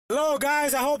Hello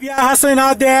guys, I hope y'all hustling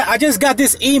out there. I just got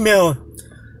this email.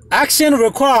 Action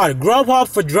required. GrubHub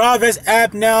for Drivers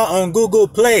app now on Google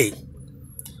Play.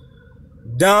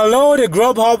 Download the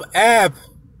GrubHub app.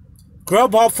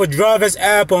 GrubHub for Drivers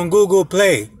app on Google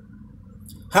Play.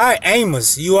 Hi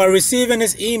Amos, you are receiving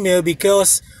this email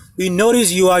because we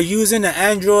notice you are using the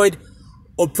Android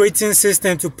operating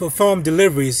system to perform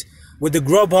deliveries with the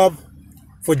GrubHub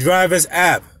for Drivers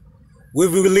app.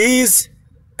 We've released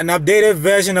an updated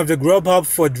version of the GrubHub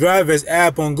for Drivers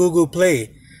app on Google Play.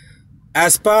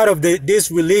 As part of this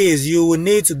release, you will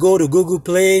need to go to Google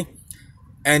Play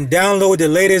and download the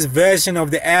latest version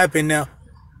of the app in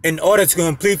order to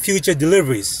complete future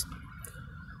deliveries.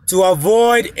 To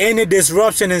avoid any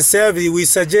disruption in service, we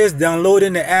suggest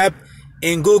downloading the app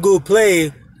in Google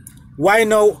Play while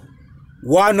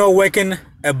not working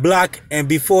a block and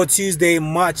before Tuesday,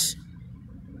 March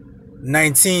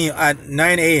 19 at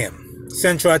 9 a.m.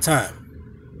 Central Time.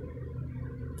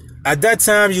 At that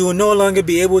time, you will no longer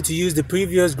be able to use the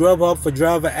previous GrubHub for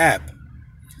Driver app.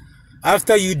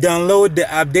 After you download the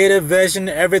updated version,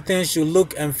 everything should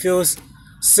look and feel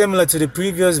similar to the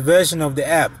previous version of the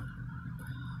app.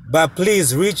 But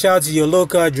please reach out to your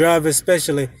local driver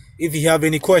specialist if you have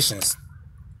any questions.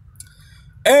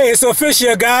 Hey, it's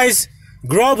official guys.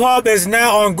 GrubHub is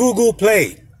now on Google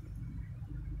Play.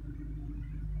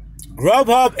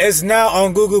 GrubHub is now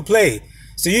on Google Play.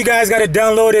 So you guys got to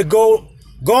download it. Go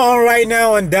on right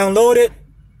now and download it.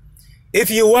 If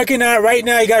you're working out right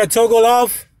now, you got to toggle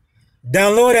off.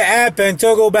 Download the app and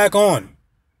toggle back on.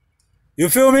 You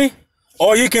feel me?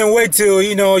 Or you can wait till,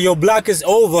 your block is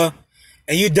over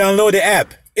and you download the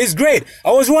app. It's great. I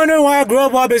was wondering why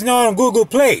GrubHub is now on Google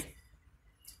Play.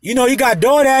 You got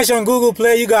DoorDash on Google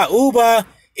Play. You got Uber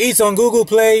Eats on Google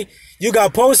Play. You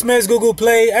got Postmates Google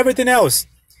Play. Everything else.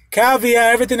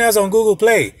 Caviar, everything else on Google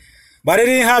Play. But they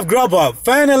didn't have GrubHub.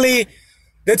 Finally,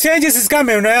 the changes is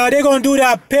coming now. They're going to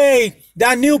do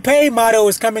that new pay model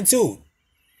is coming too.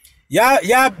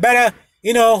 Y'all better,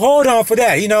 hold on for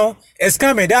that, It's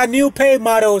coming. That new pay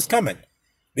model is coming.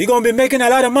 We're going to be making a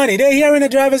lot of money. They're hearing the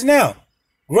drivers now.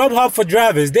 GrubHub for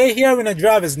Drivers. They're hearing the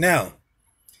drivers now.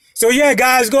 So yeah,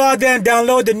 guys, go out there and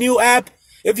download the new app.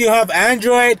 If you have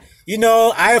Android,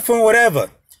 iPhone,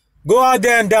 whatever. Go out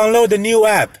there and download the new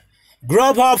app.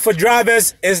 GrubHub for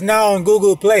Drivers is now on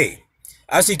Google Play,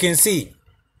 as you can see.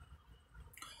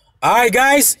 Alright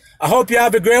guys, I hope you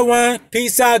have a great one.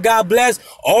 Peace out, God bless.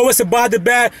 Always about the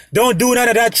bag. Don't do none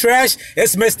of that trash.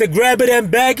 It's Mr. Grab It and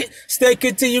Bag It. Stick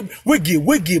it to you. We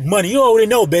get money. You already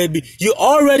know, baby. You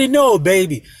already know,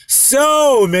 baby.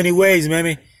 So many ways,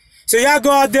 baby. So y'all go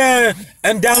out there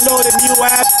and download the new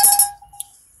app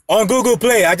on Google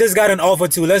Play. I just got an offer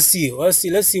too. Let's see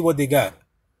what they got.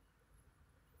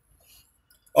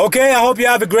 Okay, I hope you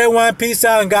have a great one. Peace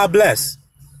out and God bless.